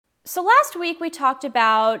So last week we talked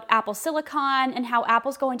about Apple Silicon and how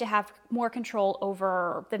Apple's going to have more control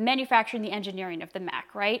over the manufacturing, the engineering of the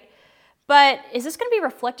Mac, right? But is this going to be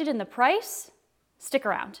reflected in the price? Stick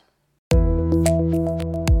around.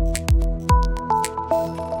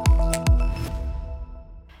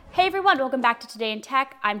 Hey everyone, welcome back to Today in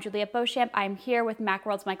Tech. I'm Juliette Beauchamp. I'm here with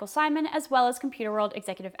Macworld's Michael Simon, as well as Computer World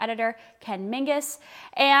Executive Editor Ken Mingus.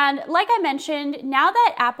 And like I mentioned, now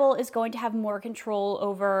that Apple is going to have more control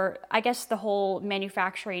over, I guess, the whole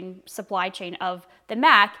manufacturing supply chain of the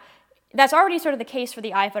Mac, that's already sort of the case for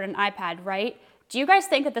the iPhone and iPad, right? Do you guys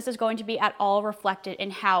think that this is going to be at all reflected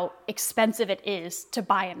in how expensive it is to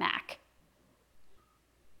buy a Mac?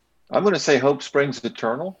 I'm going to say hope springs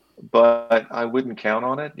eternal, but I wouldn't count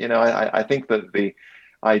on it. I think that the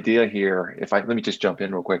idea here, let me just jump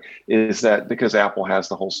in real quick, is that because Apple has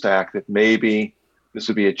the whole stack, that maybe this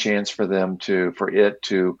would be a chance for it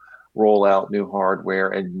to roll out new hardware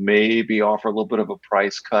and maybe offer a little bit of a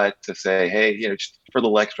price cut to say, hey, just for a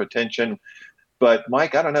little extra attention. But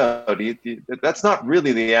Mike, I don't know. That's not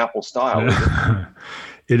really the Apple style, is it?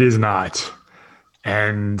 It is not.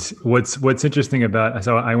 And what's interesting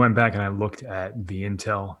so I went back and I looked at the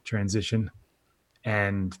Intel transition,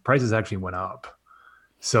 and prices actually went up.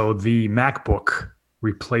 So the MacBook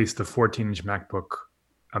replaced the 14-inch MacBook.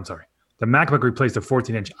 I'm sorry. The MacBook replaced the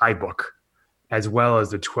 14-inch iBook, as well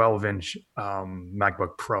as the 12-inch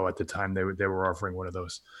MacBook Pro at the time they were offering one of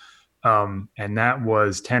those. And that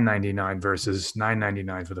was $1,099 versus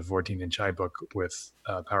 $999 for the 14-inch iBook with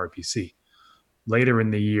PowerPC. Later in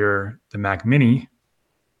the year, the Mac Mini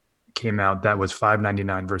came out. That was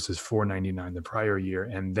 $599 versus $499 the prior year.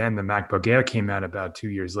 And then the MacBook Air came out about 2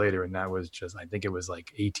 years later, and that was I think it was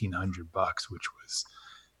like $1,800, which was,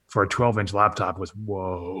 for a 12-inch laptop, was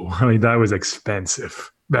whoa. I mean, that was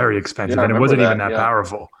expensive, very expensive. Yeah, and it wasn't even that yeah.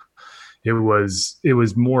 powerful. It was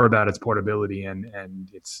more about its portability and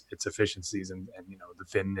its efficiencies and the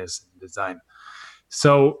thinness and design.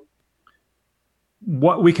 So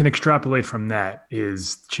what we can extrapolate from that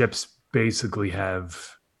is chips basically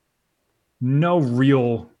have no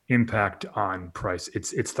real impact on price.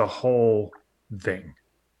 It's the whole thing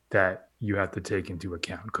that you have to take into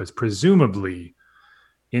account, because presumably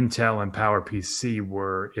Intel and PowerPC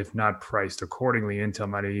were, if not priced accordingly, Intel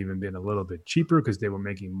might have even been a little bit cheaper because they were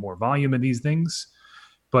making more volume of these things.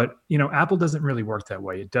 But, Apple doesn't really work that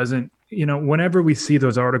way. It doesn't, whenever we see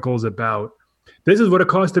those articles about, this is what it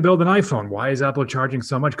costs to build an iPhone, why is Apple charging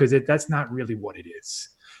so much? Because that's not really what it is.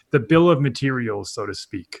 The bill of materials, so to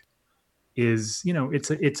speak, is,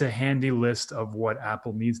 it's a handy list of what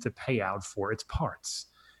Apple needs to pay out for its parts.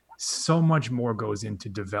 So much more goes into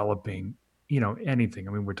developing anything.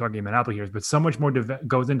 I mean, we're talking about Apple here, but so much more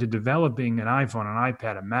goes into developing an iPhone, an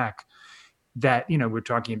iPad, a Mac, that, we're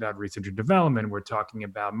talking about research and development, we're talking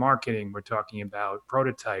about marketing, we're talking about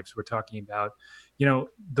prototypes, we're talking about,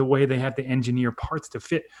 the way they have to engineer parts to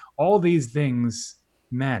fit. All these things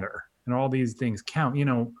matter and all these things count.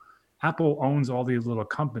 Apple owns all these little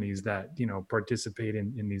companies that, participate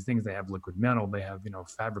in these things. They have liquid metal, they have,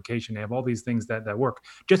 fabrication, they have all these things that work.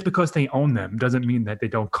 Just because they own them doesn't mean that they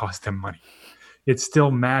don't cost them money. It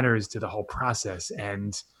still matters to the whole process.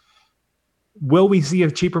 And will we see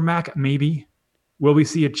a cheaper Mac? Maybe. Will we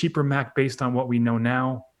see a cheaper Mac based on what we know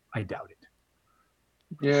now? I doubt it.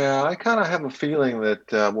 Yeah, I kind of have a feeling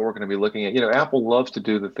that what we're going to be looking at, Apple loves to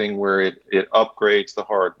do the thing where it upgrades the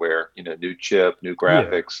hardware, new chip, new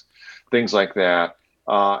graphics, things like that.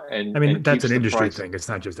 And that's an industry thing. It's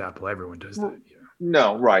not just Apple. Everyone does that.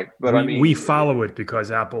 No, right. But we follow it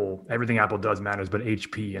because everything Apple does matters, but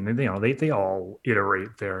HP and they all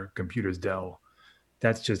iterate their computers. Dell.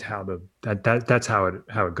 That's just how that's how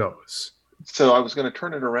it goes. So I was going to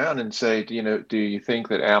turn it around and say, do you think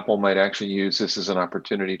that Apple might actually use this as an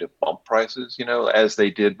opportunity to bump prices, as they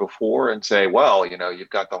did before, and say, well, you've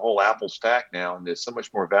got the whole Apple stack now, and there's so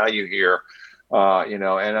much more value here, and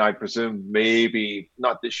I presume maybe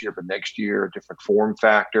not this year, but next year, a different form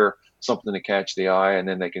factor, something to catch the eye, and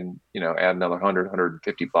then they can, add another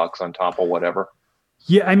 $150 on top of whatever.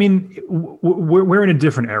 Yeah, I mean, we're in a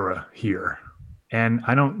different era here. And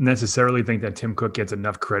I don't necessarily think that Tim Cook gets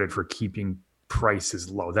enough credit for keeping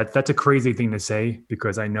prices low. That's a crazy thing to say,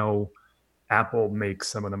 because I know Apple makes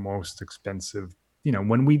some of the most expensive.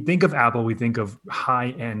 When we think of Apple, we think of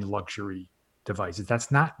high-end luxury devices.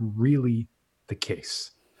 That's not really the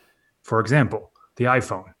case. For example, the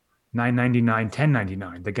iPhone, $999,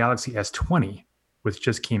 $1099. The Galaxy S20, which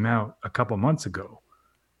just came out a couple months ago,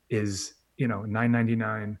 is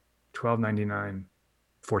 $999, $1299,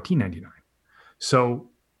 $1499. So,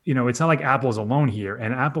 it's not like Apple's alone here.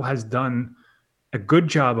 And Apple has done a good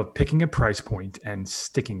job of picking a price point and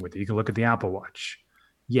sticking with it. You can look at the Apple Watch.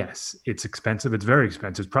 Yes, it's expensive. It's very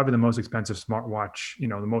expensive. It's probably the most expensive smartwatch, the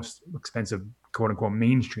most expensive, quote unquote,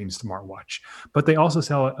 mainstream smartwatch. But they also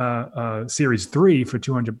sell a Series 3 for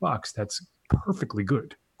 $200. That's perfectly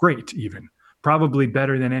good. Great, even. Probably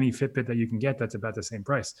better than any Fitbit that you can get that's about the same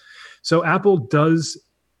price. So Apple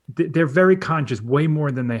they're very conscious, way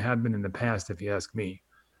more than they have been in the past, if you ask me,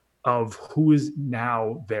 of who is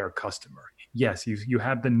now their customer. Yes, you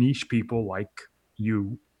have the niche people like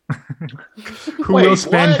you who will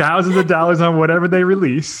spend thousands of dollars on whatever they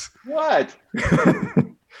release. What?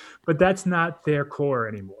 But that's not their core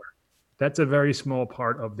anymore. That's a very small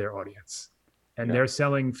part of their audience. And they're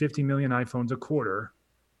selling 50 million iPhones a quarter,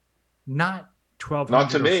 not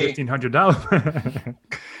 $1,200 or $1,500.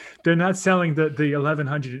 They're not selling the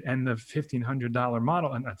 $1,100 and the $1,500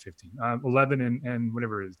 model, and not 15, 11 and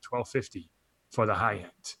whatever it is, $1,250 for the high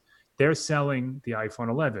end. They're selling the iPhone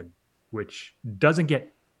 11, which doesn't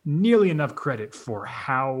get nearly enough credit for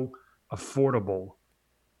how affordable,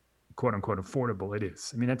 quote unquote, affordable it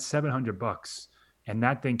is. I mean, that's $700, and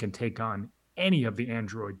that thing can take on any of the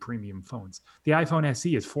Android premium phones. The iPhone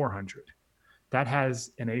SE is $400. That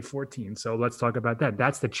has an A14. So let's talk about that.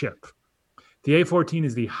 That's the chip. The A14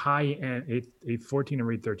 is the high end, A14 or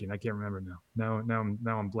A13. I can't remember now.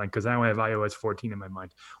 Now I'm blank because I don't have iOS 14 in my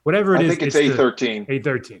mind. Whatever it is, I think it's A13.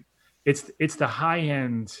 A13. It's the high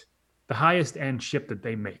end, the highest end chip that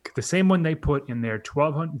they make. The same one they put in their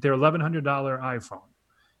 $1,100 iPhone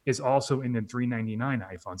is also in the $399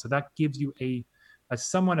 iPhone. So that gives you a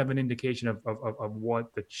somewhat of an indication of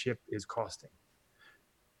what the chip is costing.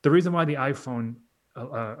 The reason why the iPhone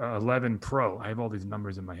 11 Pro, I have all these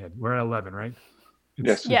numbers in my head. We're at 11, right?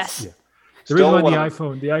 Yes. Yeah. The reason why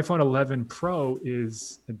the iPhone 11 Pro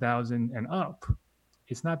is $1,000 and up,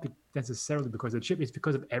 it's not necessarily because of the chip. It's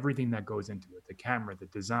because of everything that goes into it: the camera, the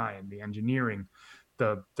design, the engineering,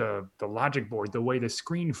 the logic board, the way the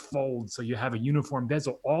screen folds so you have a uniform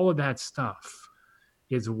bezel. All of that stuff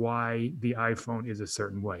is why the iPhone is a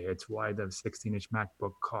certain way. It's why the 16-inch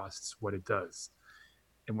MacBook costs what it does.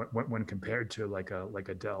 And when compared to like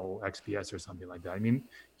a Dell XPS or something like that, I mean,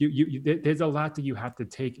 there's a lot that you have to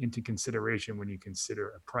take into consideration when you consider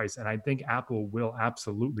a price, and I think Apple will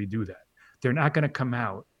absolutely do that. They're not going to come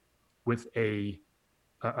out with a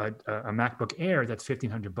MacBook Air that's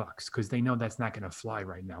 $1,500 because they know that's not going to fly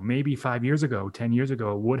right now. Maybe 5 years ago, 10 years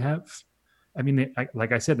ago, it would have. I mean,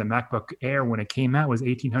 like I said, the MacBook Air when it came out was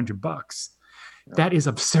 $1,800. That is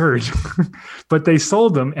absurd. But they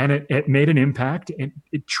sold them, and it made an impact, and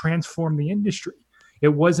it transformed the industry. It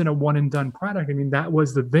wasn't a one and done product. I mean, that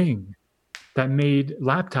was the thing that made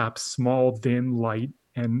laptops small, thin, light,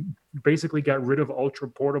 and basically got rid of ultra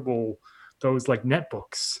portable, those like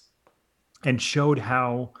netbooks, and showed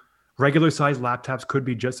how regular sized laptops could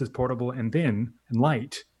be just as portable and thin and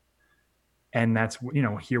light. And that's,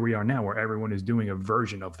 here we are now where everyone is doing a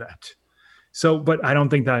version of that. So, but I don't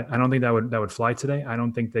think that would fly today. I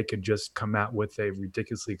don't think they could just come out with a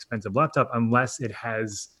ridiculously expensive laptop unless it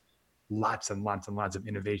has lots and lots and lots of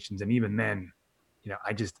innovations. And even then,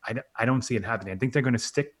 I don't see it happening. I think they're going to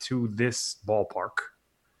stick to this ballpark,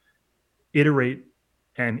 iterate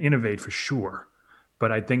and innovate for sure.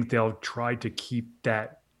 But I think they'll try to keep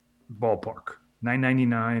that ballpark,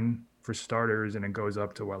 $999 for starters, and it goes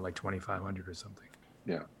up to like $2,500 or something.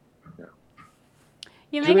 Yeah.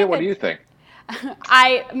 Julia, what do you think?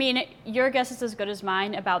 I mean, your guess is as good as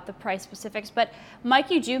mine about the price specifics, but Mike,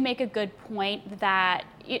 you do make a good point that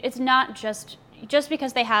it's not just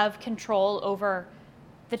because they have control over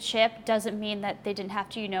the chip doesn't mean that they didn't have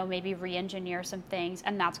to, maybe re-engineer some things,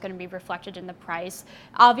 and that's going to be reflected in the price.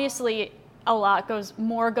 Obviously, a lot goes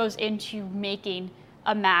into making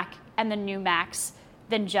a Mac and the new Macs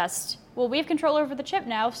than just, we have control over the chip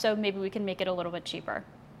now, so maybe we can make it a little bit cheaper.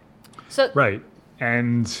 So right.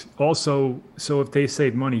 And also, so if they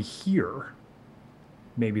save money here,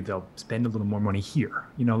 maybe they'll spend a little more money here.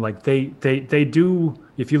 Like they do.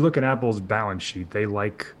 If you look at Apple's balance sheet, they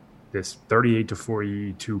like this 38 to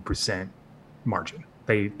 42% margin.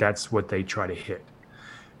 That's what they try to hit.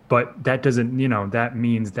 But that doesn't, that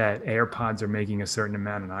means that AirPods are making a certain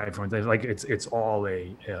amount on iPhones. Like it's all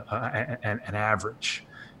an average,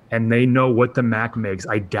 and they know what the Mac makes.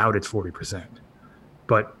 I doubt it's 40%,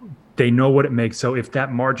 but they know what it makes. So if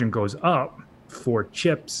that margin goes up for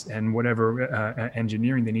chips and whatever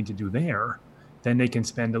engineering they need to do there, then they can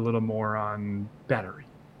spend a little more on battery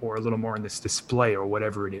or a little more on this display or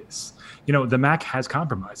whatever it is. The Mac has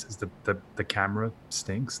compromises. The camera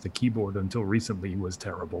stinks. The keyboard until recently was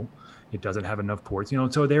terrible. It doesn't have enough ports.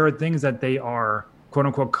 So there are things that they are, quote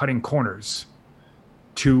unquote, cutting corners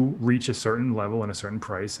to reach a certain level and a certain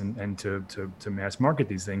price and to mass market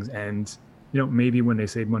these things. And, maybe when they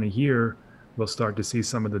save money here, we'll start to see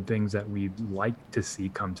some of the things that we'd like to see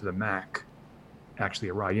come to the Mac actually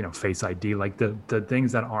arrive, Face ID, like the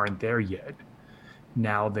things that aren't there yet.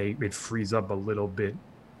 Now it frees up a little bit,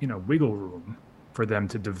 wiggle room for them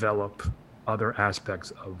to develop other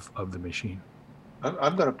aspects of the machine.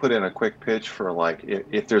 I'm going to put in a quick pitch for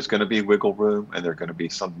if there's going to be wiggle room and there are going to be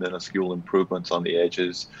some minuscule improvements on the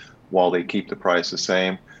edges while they keep the price the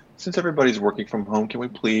same. Since everybody's working from home, can we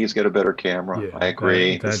please get a better camera? Yeah, I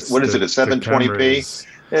agree. What is it, a 720p?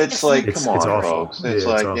 It's like, come on, awful. folks. It's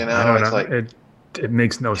like, it's like it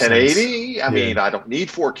makes no 1080? sense. I mean, I don't need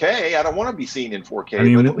 4K. I don't want to be seen in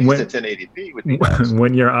 4K, but at least a 1080p would be nice.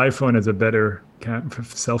 When your iPhone is a better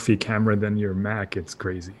selfie camera than your Mac, it's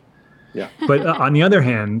crazy. Yeah. But on the other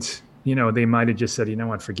hand, they might have just said,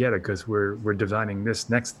 forget it, because we're designing this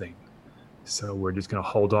next thing. So we're just going to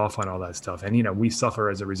hold off on all that stuff. And, we suffer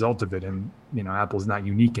as a result of it. And, Apple's not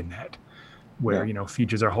unique in that, where,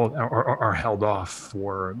 features are held off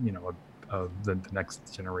for, the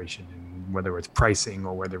next generation, and whether it's pricing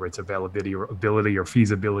or whether it's availability or ability or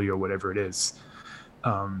feasibility or whatever it is.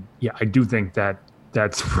 I do think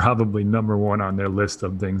that's probably number one on their list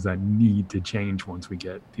of things that need to change once we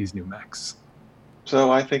get these new Macs.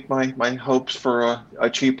 So I think my hopes for a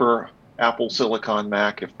cheaper Apple Silicon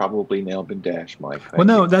Mac have probably now been dashed, Mike. Well,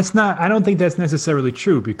 no, that's not. I don't think that's necessarily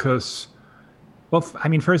true because,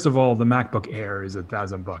 first of all, the MacBook Air is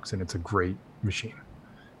 $1,000 and it's a great machine.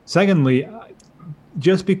 Secondly,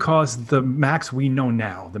 just because the Macs we know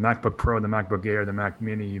now, the MacBook Pro, the MacBook Air, the Mac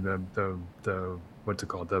Mini, the what's it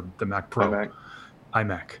called, the Mac Pro,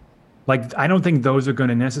 iMac. I don't think those are going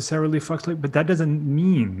to necessarily fluctuate, but that doesn't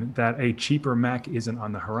mean that a cheaper Mac isn't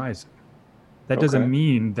on the horizon. That doesn't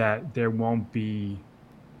mean that there won't be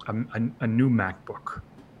a new MacBook,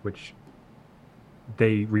 which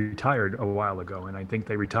they retired a while ago, and I think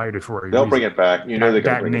they retired it for a reason. They'll bring it back. They're going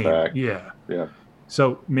to bring it back. Yeah.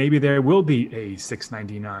 So maybe there will be a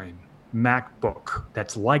 $699 MacBook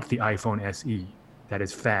that's like the iPhone SE, that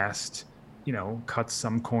is fast, cuts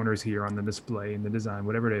some corners here on the display and the design,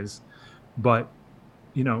 whatever it is, but,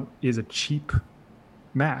 is a cheap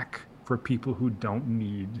Mac for people who don't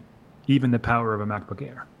need even the power of a MacBook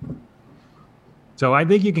Air. So I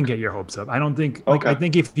think you can get your hopes up. I don't think, I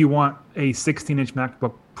think if you want a 16-inch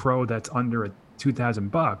MacBook Pro that's under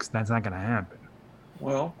 $2,000, that's not going to happen.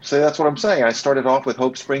 Well, so that's what I'm saying. I started off with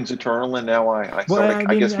Hope Springs Eternal, and now I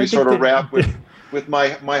guess we sort of wrap with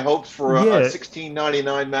my hopes for a $1,699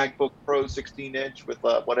 MacBook Pro 16-inch with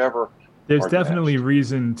whatever. There's definitely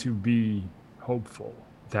reason to be hopeful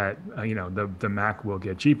that the Mac will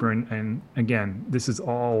get cheaper, and again, this is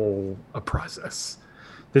all a process.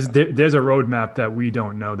 There's a roadmap that we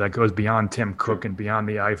don't know that goes beyond Tim Cook and beyond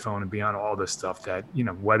the iPhone and beyond all this stuff that,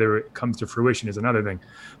 whether it comes to fruition is another thing.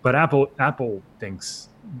 But Apple thinks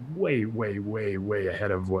way, way, way, way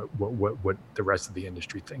ahead of what the rest of the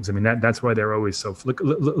industry thinks. I mean, that's why they're always so, look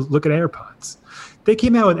at AirPods. They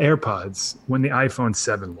came out with AirPods when the iPhone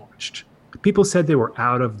 7 launched. People said they were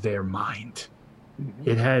out of their mind.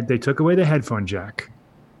 They took away the headphone jack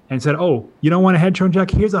and said, oh, you don't want a headphone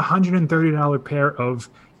jack? Here's a $130 pair of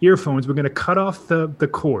earphones. We're going to cut off the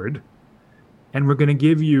cord, and we're going to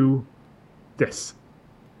give you this.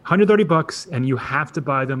 $130, and you have to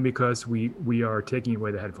buy them because we are taking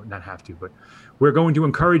away the headphone. Not have to, but we're going to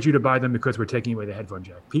encourage you to buy them because we're taking away the headphone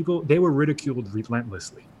jack. People, they were ridiculed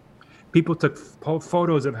relentlessly. People took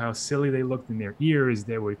photos of how silly they looked in their ears.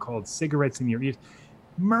 They were called cigarettes in your ears,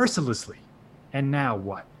 mercilessly. And now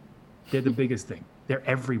what? They're the biggest thing. They're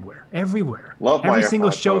everywhere. Love every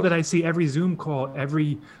single show that I see, every Zoom call,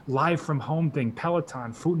 every live from home thing,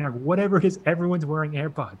 Peloton, Food Network, whatever it is, everyone's wearing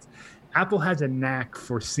AirPods. Apple has a knack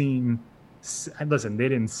for seeing, and listen, they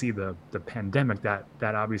didn't see the pandemic that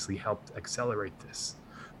obviously helped accelerate this,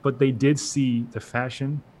 but they did see the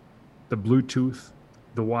fashion, the Bluetooth,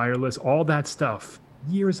 the wireless, all that stuff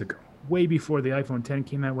years ago, way before the iPhone 10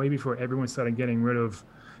 came out, way before everyone started getting rid of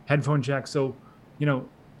headphone jacks. So,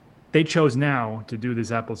 they chose now to do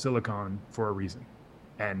this Apple Silicon for a reason.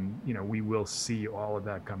 And, we will see all of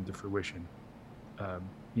that come to fruition,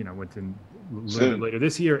 within a little bit later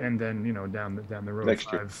this year, and then, down the road,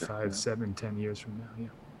 next year. 5, 7, 10 years from now.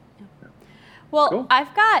 Yeah. Well, cool.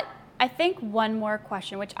 I've got, I think, one more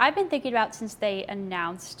question, which I've been thinking about since they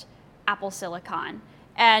announced Apple Silicon.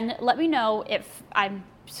 And let me know if I'm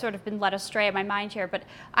sort of been led astray in my mind here, but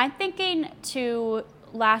I'm thinking to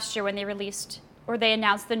last year when they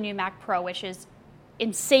announced the new Mac Pro, which is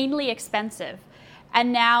insanely expensive.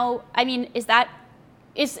 And now, is that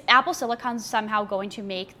Is Apple Silicon somehow going to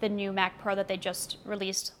make the new Mac Pro that they just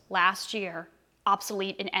released last year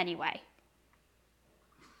obsolete in any way?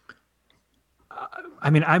 I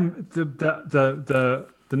mean, I'm the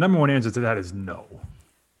number one answer to that is no.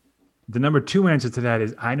 The number two answer to that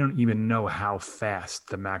is I don't even know how fast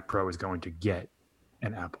the Mac Pro is going to get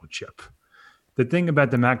an Apple chip. The thing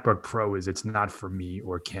about the MacBook Pro is it's not for me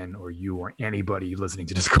or Ken or you or anybody listening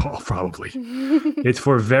to this call, probably. It's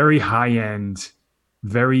for very high-end,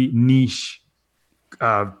 very niche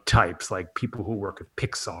types, like people who work at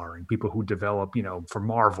Pixar and people who develop, for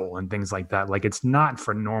Marvel and things like that. Like, it's not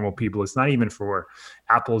for normal people. It's not even for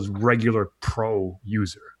Apple's regular Pro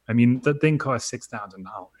user. I mean, the thing costs $6,000.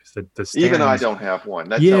 The stands, even I don't have one.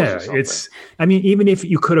 That tells you something. I mean, even if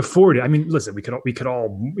you could afford it, I mean, listen, we could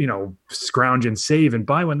all, scrounge and save and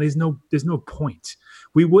buy one. There's no point.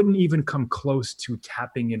 We wouldn't even come close to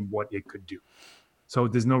tapping in what it could do. So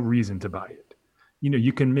there's no reason to buy it.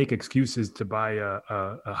 You can make excuses to buy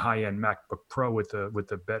a high-end MacBook Pro with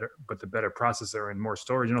the better processor and more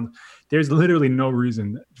storage. There's literally no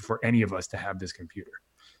reason for any of us to have this computer.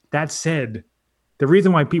 That said, the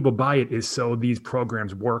reason why people buy it is so these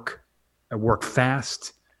programs work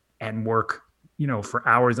fast and work, for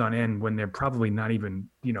hours on end when they're probably not even,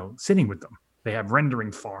 sitting with them. They have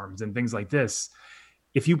rendering farms and things like this.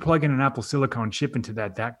 If you plug in an Apple Silicon chip into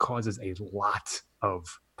that causes a lot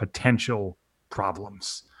of potential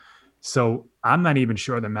problems. So I'm not even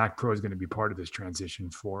sure the Mac Pro is going to be part of this transition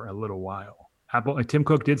for a little while. Tim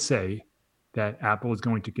Cook did say that Apple is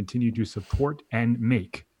going to continue to support and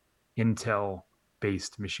make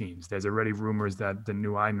Intel-based machines. There's already rumors that the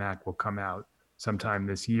new iMac will come out sometime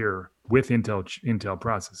this year with Intel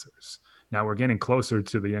processors. Now we're getting closer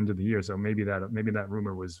to the end of the year, so maybe that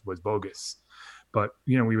rumor was bogus. But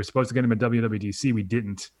we were supposed to get them at WWDC, we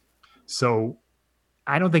didn't. So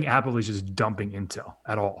I don't think Apple is just dumping Intel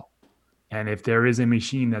at all. And if there is a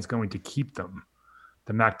machine that's going to keep them,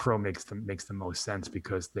 the Mac Pro makes the most sense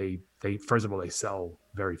because they first of all, they sell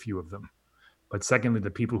very few of them. But secondly, the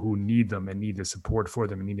people who need them and need the support for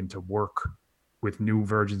them and need them to work with new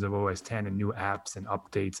versions of OS X and new apps and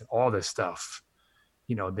updates and all this stuff,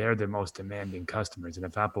 they're the most demanding customers. And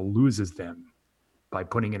if Apple loses them by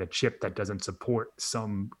putting in a chip that doesn't support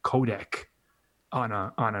some codec on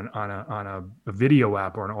a video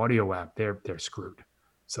app or an audio app, they're screwed.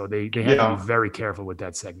 So they have to be very careful with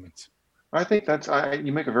that segment. I think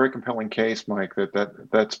you make a very compelling case, Mike,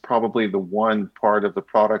 that's probably the one part of the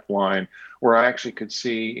product line where I actually could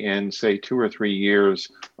see in, say, 2 or 3 years,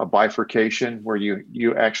 a bifurcation where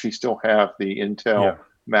you actually still have the Intel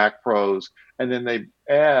Mac Pros, and then they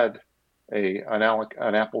add an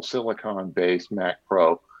Apple Silicon based Mac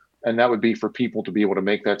Pro. And that would be for people to be able to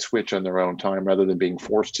make that switch on their own time rather than being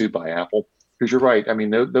forced to by Apple. Because you're right. I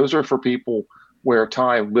mean, those are for people where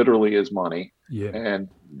time literally is money. Yeah. And,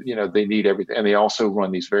 they need everything. And they also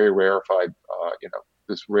run these very rarefied,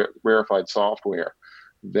 rarefied software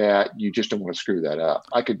that you just don't want to screw that up.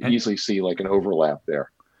 I could easily see like an overlap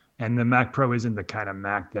there. And the Mac Pro isn't the kind of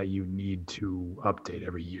Mac that you need to update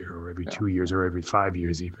every year or every 2 years or every 5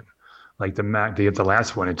 years even. Like the Mac, the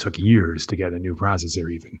last one, it took years to get a new processor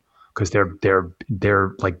even. Because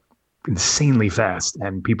they're like insanely fast,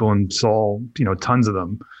 and people install tons of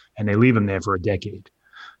them, and they leave them there for a decade.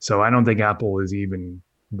 So I don't think Apple is even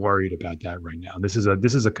worried about that right now. This is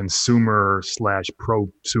a consumer /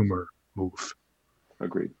 prosumer move.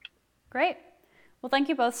 Agreed. Great. Well, thank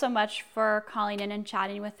you both so much for calling in and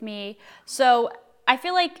chatting with me. So I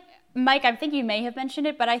feel like, Mike, I think you may have mentioned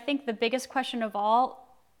it, but I think the biggest question of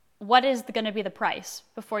all, what is going to be the price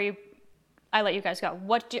before I let you guys go?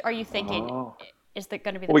 What are you thinking? Is that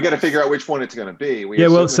going to be? We got to figure out which one it's going to be.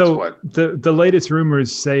 The latest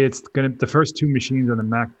rumors say it's going to the first 2 machines are the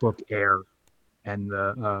MacBook Air and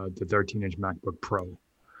the 13-inch MacBook Pro.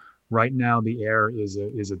 Right now, the Air is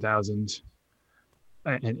 $1,000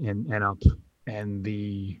 and up, and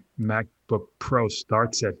the MacBook Pro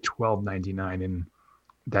starts at $1,299, and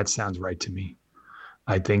that sounds right to me.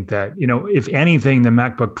 I think that, if anything, the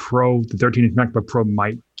MacBook Pro, the 13-inch MacBook Pro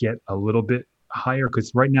might get a little bit higher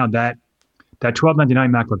because right now that $1,299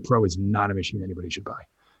 MacBook Pro is not a machine anybody should buy.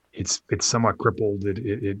 It's somewhat crippled.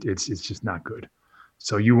 It's just not good.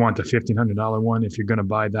 So you want the $1,500 one if you're going to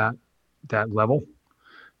buy that level,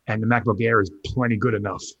 and the MacBook Air is plenty good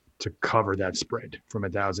enough to cover that spread from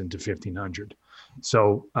 $1,000 to $1,500.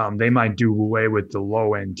 So they might do away with the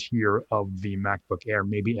low end tier of the MacBook Air,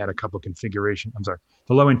 maybe add a couple of configurations.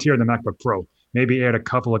 The low end tier of the MacBook Pro, maybe add a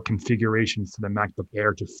couple of configurations to the MacBook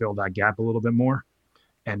Air to fill that gap a little bit more,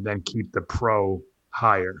 and then keep the Pro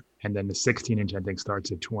higher. And then the 16-inch, I think,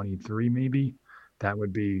 starts at $23 maybe. That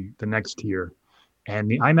would be the next tier. And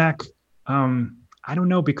the iMac, I don't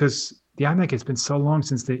know, because the iMac, it's been so long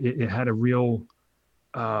since it had a real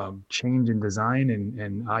change in design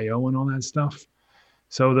and I/O and all that stuff.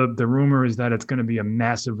 So the rumor is that it's going to be a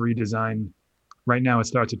massive redesign. Right now, it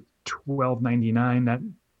starts at $12.99. That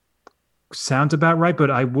sounds about right,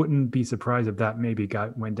 but I wouldn't be surprised if that maybe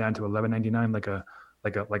went down to $11.99,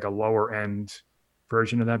 like a lower end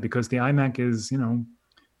version of that, because the iMac is,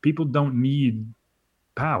 people don't need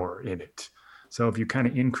power in it. So if you kind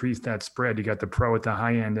of increase that spread, you got the Pro at the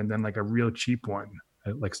high end, and then like a real cheap one,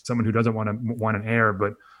 like someone who doesn't want an Air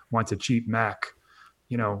but wants a cheap Mac.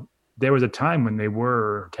 There was a time when they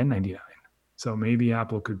were $10.99. So maybe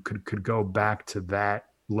Apple could go back to that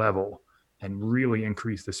level and really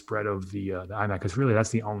increase the spread of the iMac, because really that's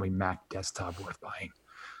the only Mac desktop worth buying.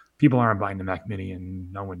 People aren't buying the Mac Mini,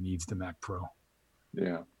 and no one needs the Mac Pro.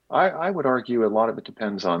 Yeah, I would argue a lot of it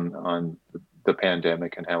depends on the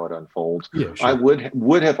pandemic and how it unfolds. Yeah, sure. I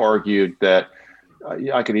would have argued that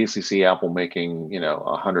I could easily see Apple making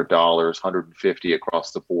 $100, $150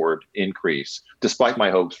 across the board increase, despite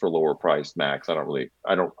my hopes for lower priced Macs. I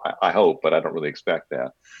hope, but I don't really expect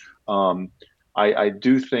that. I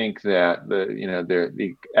do think that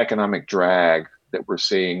the economic drag that we're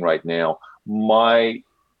seeing right now might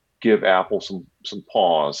give Apple some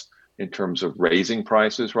pause in terms of raising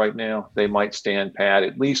prices right now. They might stand pat,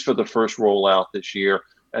 at least for the first rollout this year.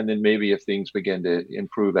 And then maybe if things begin to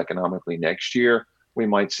improve economically next year, we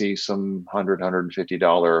might see some $100,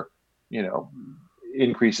 $150,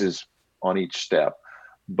 increases on each step.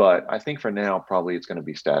 But I think for now, probably it's going to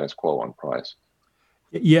be status quo on price.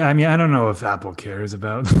 Yeah, I don't know if Apple cares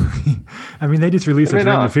about. They just released a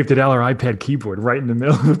 $350 iPad keyboard right in the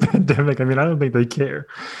middle of the pandemic. I don't think they care.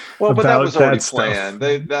 Well, but that was already planned.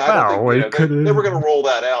 They were going to roll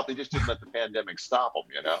that out. They just didn't let the pandemic stop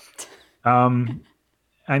them.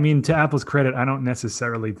 To Apple's credit, I don't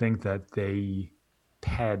necessarily think that they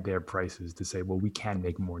pad their prices to say, well, we can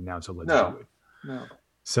make more now, so let's do it. No.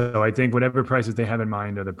 So I think whatever prices they have in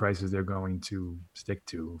mind are the prices they're going to stick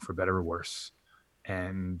to, for better or worse.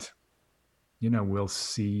 And, we'll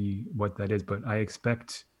see what that is. But I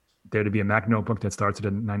expect there to be a Mac notebook that starts at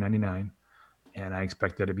 $999. And I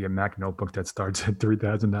expect there to be a Mac notebook that starts at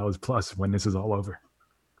 $3,000 plus when this is all over.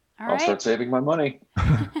 I'll start saving my money.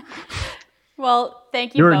 Well,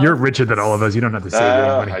 thank you. You're richer than all of us. You don't have to save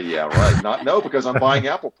any money. Yeah, right. Because I'm buying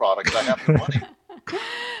Apple products. I have the money.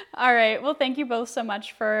 All right. Well, thank you both so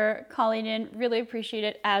much for calling in. Really appreciate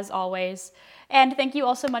it, as always. And thank you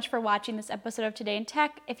all so much for watching this episode of Today in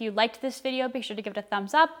Tech. If you liked this video, be sure to give it a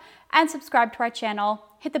thumbs up and subscribe to our channel.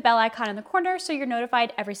 Hit the bell icon in the corner so you're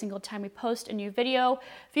notified every single time we post a new video.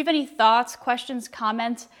 If you have any thoughts, questions,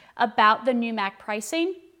 comments about the new Mac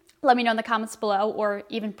pricing, let me know in the comments below, or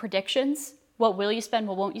even predictions. What will you spend?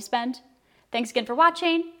 What won't you spend? Thanks again for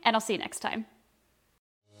watching, and I'll see you next time.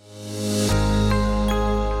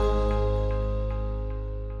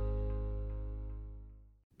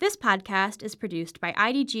 This podcast is produced by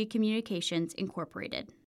IDG Communications Incorporated.